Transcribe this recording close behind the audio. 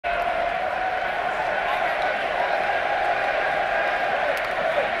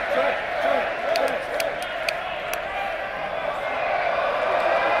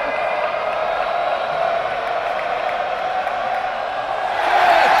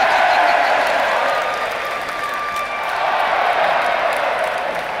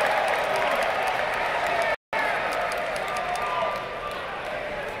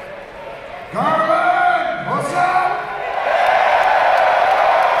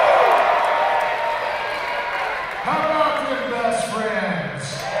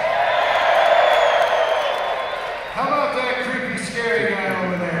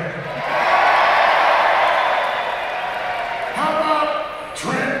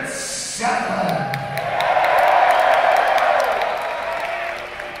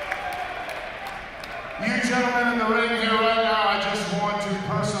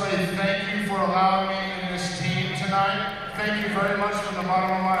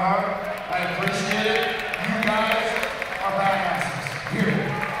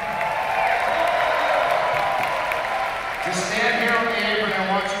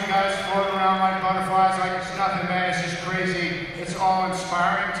all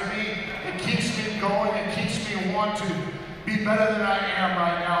inspiring to me. It keeps me going. It keeps me wanting to be better than I am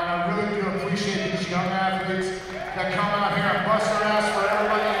right now. And I really do appreciate these young athletes that come out here and bust their ass for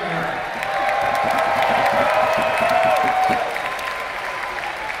everybody in here.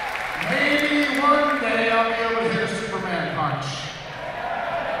 Maybe one day I'll be able to hit a Superman punch.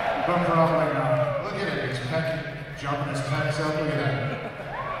 But probably not. Look at it. He's pecking, jumping his pecs up. Look at that.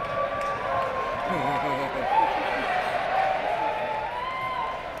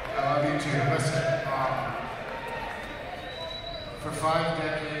 I love you too. Listen, for 5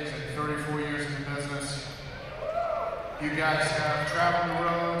 decades and 34 years in the business, you guys have traveled the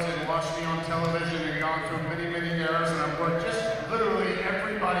roads and watched me on television and gone through many, many eras, and I've worked just literally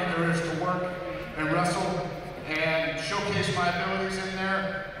everybody there is to work and wrestle and showcase my abilities in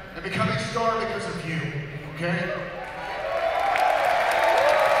there and become a star because of you, okay?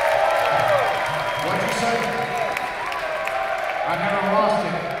 What'd you say? I never lost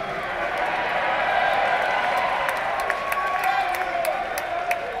it.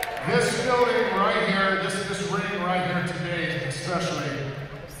 This building right here, this ring right here today, especially,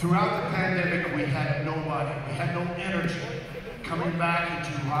 throughout the pandemic, we had nobody. We had no energy. Coming back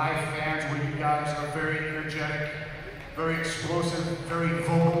into live fans where you guys are very energetic, very explosive, very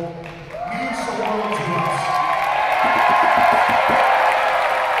vocal, means the world to us.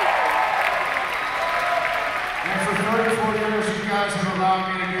 And for 34 years, you guys have allowed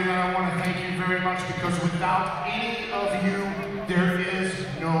me to do that. I want to thank you very much because without any of you, there is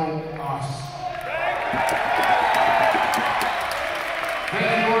no us. Thank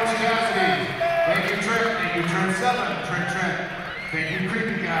you, Orange Cassidy. Thank you, Trent. Thank you, Trent 7. Trent. Thank you,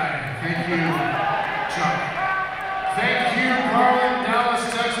 Creepy Guy. Thank you, Chuck. Thank you, Garland